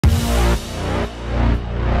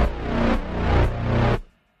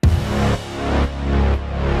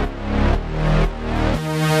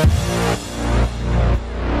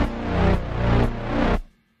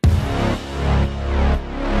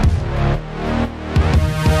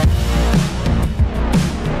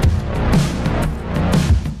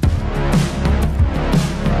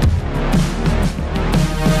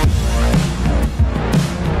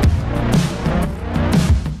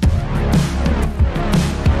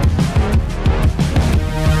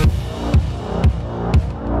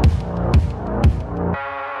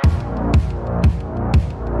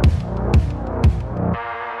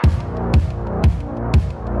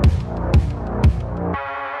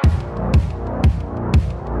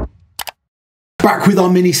Back with our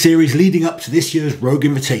mini-series leading up to this year's Rogue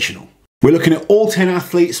Invitational. We're looking at all 10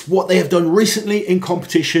 athletes, what they have done recently in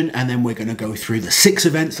competition, and then we're going to go through the 6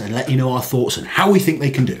 events and let you know our thoughts on how we think they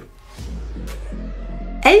can do.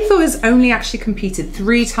 Eythor has only actually competed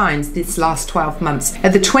 3 times this last 12 months.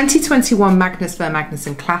 At the 2021 Magnus Ver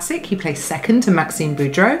Magnusson Classic, he placed 2nd to Maxime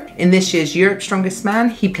Boudreau. In this year's Europe's Strongest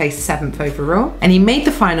Man, he placed 7th overall. And he made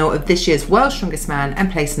the final of this year's World's Strongest Man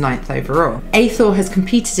and placed 9th overall. Eythor has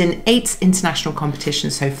competed in 8 international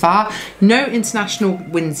competitions so far. No international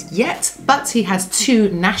wins yet, but he has 2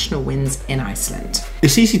 national wins in Iceland.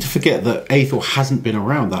 It's easy to forget that Eythor hasn't been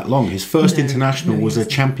around that long. His first international was a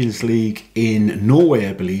Champions League in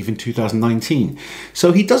Norway, I believe, in 2019.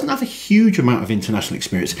 So he doesn't have a huge amount of international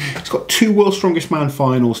experience. He's got 2 World's Strongest Man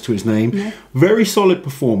finals to his name. Very solid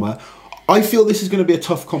performer. I feel this is going to be a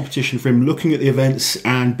tough competition for him, looking at the events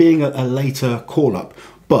and being a later call-up.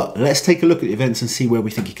 But let's take a look at the events and see where we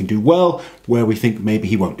think he can do well, where we think maybe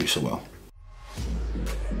he won't do so well.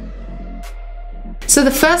 So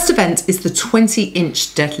the first event is the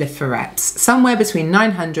 20-inch deadlift for reps, somewhere between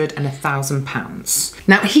 900 and 1,000 pounds.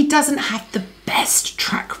 Now, he doesn't have the best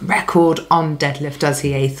track record on deadlift, does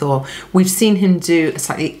he, Eythor? We've seen him do a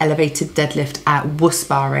slightly elevated deadlift at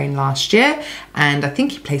Worcester, Bahrain last year, and I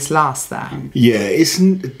think he placed last there. Yeah,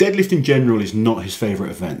 deadlift in general is not his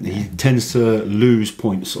favourite event. He tends to lose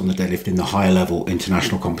points on the deadlift in the higher level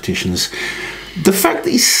international competitions. The fact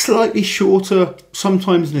that he's slightly shorter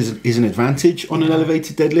sometimes is an advantage on an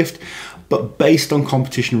elevated deadlift, but based on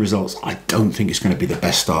competition results, I don't think it's going to be the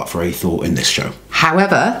best start for Eythor in this show.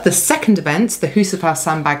 However, the second event, the Husafell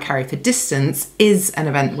sandbag carry for distance, is an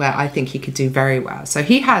event where I think he could do very well. So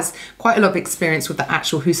he has quite a lot of experience with the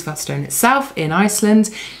actual Husafell stone itself in Iceland.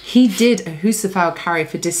 He did a Husafell carry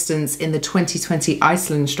for distance in the 2020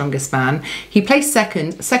 Iceland Strongest Man. He placed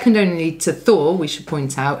second only to Thor, we should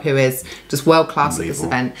point out, who is just world class at this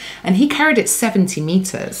event, and he carried it 70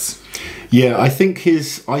 meters. Yeah, I think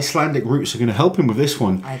his Icelandic roots are going to help him with this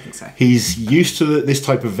one. I think so. He's used to this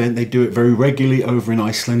type of event. They do it very regularly over in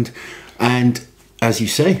Iceland. And as you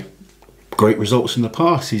say, great results in the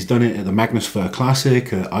past. He's done it at the Magnus Ver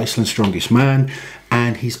Classic, Iceland's Strongest Man,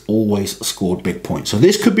 and he's always scored big points. So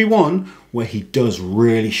this could be one where he does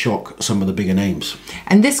really shock some of the bigger names.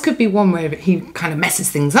 And this could be one where he kind of messes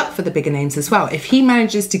things up for the bigger names as well. If he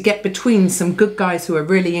manages to get between some good guys who are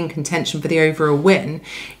really in contention for the overall win,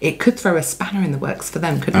 it could throw a spanner in the works for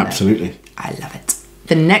them, couldn't it? Absolutely. I love it.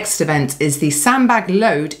 The next event is the sandbag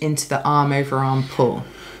load into the arm over arm pull.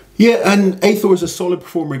 Yeah, and Eythor is a solid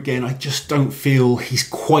performer again. I just don't feel he's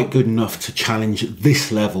quite good enough to challenge this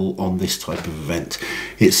level on this type of event.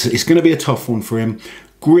 It's going to be a tough one for him.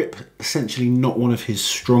 Grip, essentially not one of his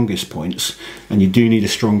strongest points, and you do need a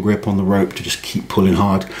strong grip on the rope to just keep pulling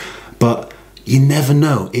hard. But you never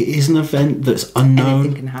know. It is an event that's unknown.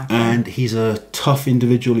 Anything can happen. And he's a tough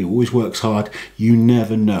individual. He always works hard. You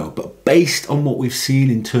never know. But based on what we've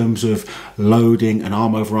seen in terms of loading and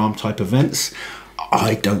arm over arm type events,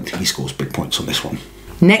 I don't think he scores big points on this one.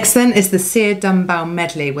 Next then is the sear dumbbell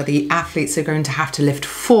medley, where the athletes are going to have to lift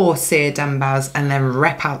 4 sear dumbbells and then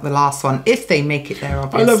rep out the last one if they make it there,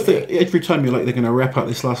 obviously. I love that every time you're like, they're going to rep out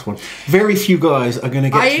this last one. Very few guys are going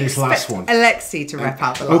to get to this last one. Alexi to rep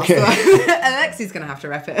out the last one. Alexi's going to have to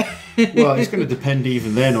rep it. Well, it's going to depend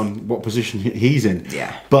even then on what position he's in.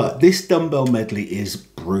 Yeah. But this dumbbell medley is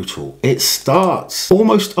brutal. It starts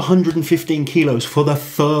almost 115 kilos for the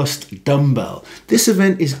first dumbbell. This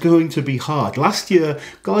event is going to be hard. Last year,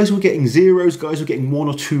 guys were getting zeros, guys were getting 1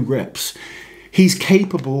 or 2 reps. He's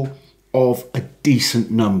capable of a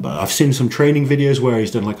decent number. I've seen some training videos where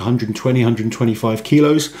he's done like 120, 125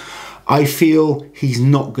 kilos. I feel he's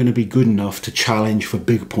not going to be good enough to challenge for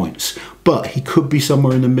big points, but he could be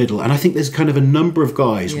somewhere in the middle. And I think there's kind of a number of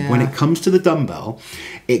guys, when it comes to the dumbbell,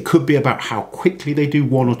 it could be about how quickly they do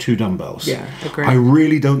 1 or 2 dumbbells. Yeah, agree. I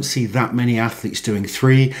really don't see that many athletes doing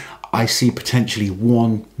 3. I see potentially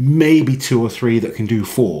 1, maybe 2 or 3 that can do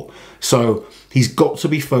 4. So he's got to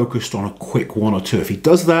be focused on a quick 1 or 2. If he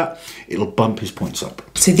does that, it'll bump his points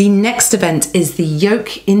up. So the next event is the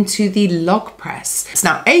yoke into the log press.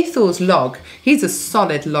 Now, Eythor's log, he's a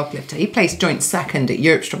solid log lifter. He placed joint 2nd at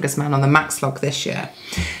Europe's Strongest Man on the max log this year.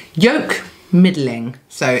 Yoke, middling.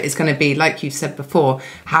 So it's going to be, like you said before,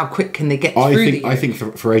 how quick can they get through the yoke? I think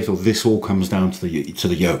for Eythor, this all comes down to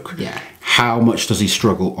the yoke. Yeah. How much does he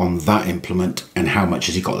struggle on that implement, and how much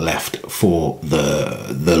has he got left for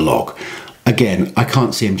the log? Again, I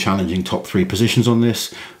can't see him challenging top 3 positions on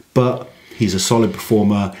this, but he's a solid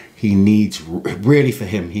performer. he needs, really for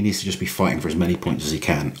him, he needs to just be fighting for as many points as he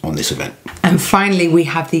can on this event. And finally, we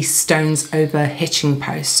have these stones over hitching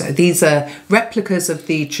posts. So these are replicas of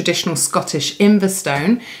the traditional Scottish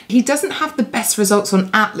Inverstone. He doesn't have the best results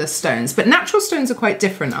on Atlas stones, but natural stones are quite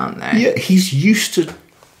different, aren't they? Yeah, he's used to,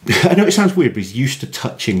 I know it sounds weird, but he's used to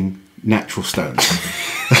touching natural stones.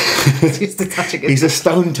 He's used to touching it. He's a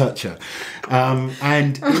stone toucher.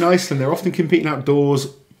 And in Iceland, they're often competing outdoors,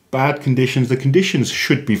 bad conditions. The conditions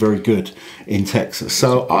should be very good in Texas.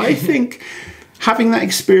 So I think having that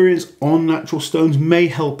experience on natural stones may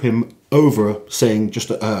help him over saying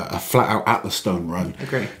just a flat out Atlas stone run.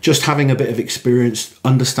 Agree. Just having a bit of experience,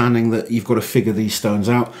 understanding that you've got to figure these stones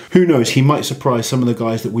out. Who knows, he might surprise some of the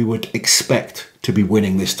guys that we would expect to be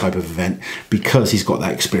winning this type of event because he's got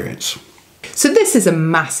that experience. So this is a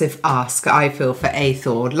massive ask, I feel, for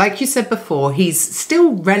Eythor. Like you said before, he's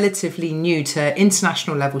still relatively new to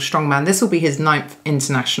international level strongman. This will be his 9th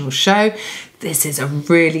international show. This is a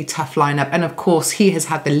really tough lineup. And of course, he has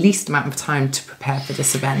had the least amount of time to prepare for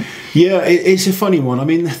this event. Yeah, it's a funny one. I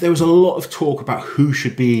mean, there was a lot of talk about who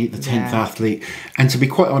should be the 10th athlete. And to be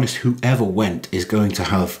quite honest, whoever went is going to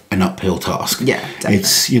have an uphill task. Yeah, definitely.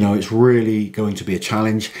 It's, you know, it's really going to be a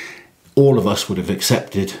challenge. All of us would have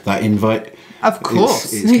accepted that invite. Of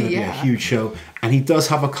course. It's going to be a huge show. And he does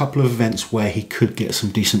have a couple of events where he could get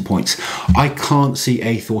some decent points. I can't see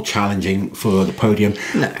Eythor challenging for the podium.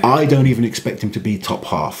 No. I don't even expect him to be top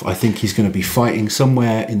half. I think he's going to be fighting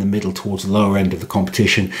somewhere in the middle towards the lower end of the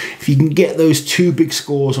competition. If he can get those 2 big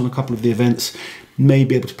scores on a couple of the events, may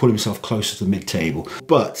be able to pull himself closer to the mid-table.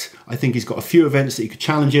 But I think he's got a few events that he could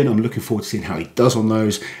challenge in. I'm looking forward to seeing how he does on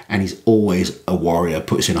those. And he's always a warrior,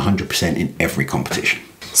 puts in 100% in every competition.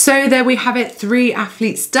 So there we have it, 3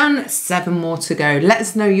 athletes done, 7 more to go. Let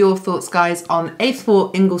us know your thoughts, guys, on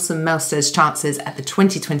Eythor, Ingolfsson, Melsted's chances at the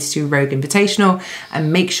 2022 Rogue Invitational,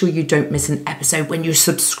 and make sure you don't miss an episode when you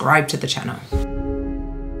subscribe to the channel.